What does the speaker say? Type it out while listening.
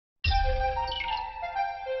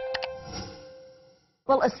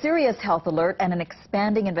Well, a serious health alert and an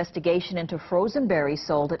expanding investigation into frozen berries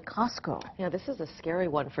sold at Costco. Yeah, this is a scary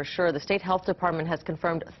one for sure. The state health department has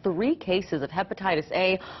confirmed 3 cases of hepatitis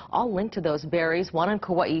A, all linked to those berries, 1 on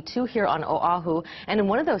Kauai, 2 here on Oahu. And in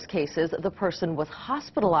one of those cases, the person was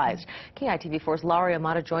hospitalized. KITV4's Laura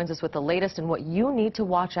Yamada joins us with the latest and what you need to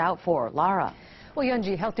watch out for. Lara. Well,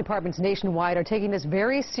 Yunji, health departments nationwide are taking this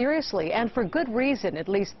very seriously, and for good reason. At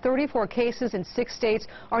least 34 cases in 6 states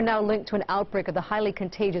are now linked to an outbreak of the highly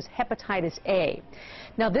contagious hepatitis A.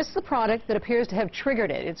 Now, this is the product that appears to have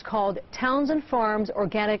triggered it. It's called Townsend Farms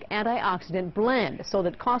Organic Antioxidant Blend, sold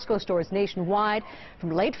at Costco stores nationwide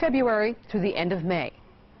from late February through the end of May.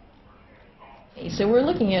 So we're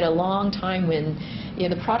looking at a long time when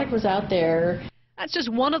the product was out there. That's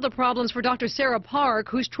just one of the problems for Dr. Sarah Park,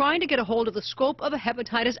 who's trying to get a hold of the scope of a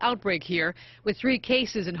hepatitis outbreak here. With 3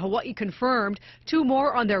 cases in Hawaii confirmed, 2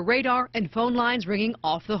 more on their radar and phone lines ringing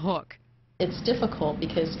off the hook. It's difficult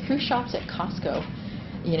because who shops at Costco?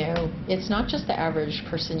 It's not just the average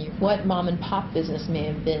person. What mom and pop business may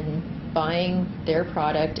have been buying their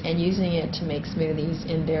product and using it to make smoothies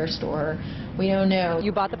in their store. We don't know.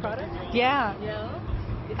 You bought the product? Yeah.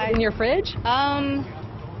 Is it in your fridge?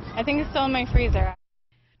 I think it's still in my freezer.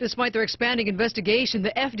 Despite their expanding investigation,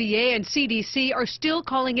 the FDA and CDC are still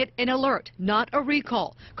calling it an alert, not a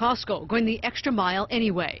recall. Costco going the extra mile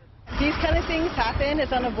anyway. These kind of things happen.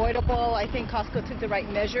 It's unavoidable. I think Costco took the right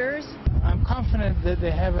measures. I'm confident that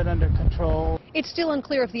they have it under control. It's still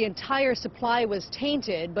unclear if the entire supply was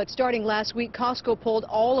tainted, but starting last week, Costco pulled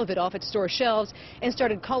all of it off its store shelves and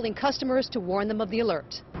started calling customers to warn them of the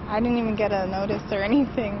alert. I didn't even get a notice or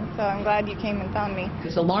anything, so I'm glad you came and found me.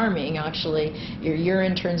 It's alarming, actually. Your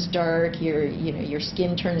urine turns dark, your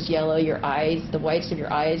skin turns yellow, your eyes, the whites of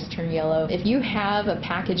your eyes turn yellow. If you have a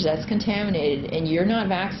package that's contaminated and you're not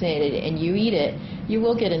vaccinated and you eat it, you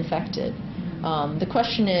will get infected. The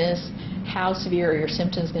question is, how severe are your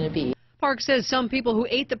symptoms going to be? Park says some people who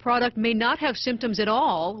ate the product may not have symptoms at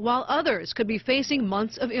all, while others could be facing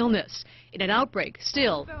months of illness in an outbreak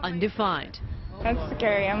still undefined. That's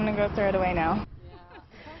scary. I'm going to go throw it away now.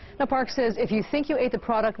 Now, Park says if you think you ate the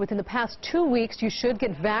product within the past 2 weeks, you should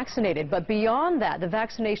get vaccinated. But beyond that, the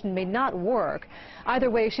vaccination may not work.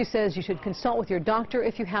 Either way, she says you should consult with your doctor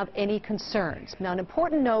if you have any concerns. Now, an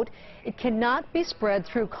important note, it cannot be spread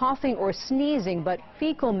through coughing or sneezing, but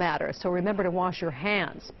fecal matter. So remember to wash your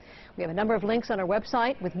hands. We have a number of links on our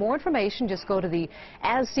website. With more information, just go to the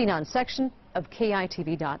As Seen On section of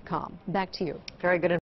KITV.com. Back to you. Very good.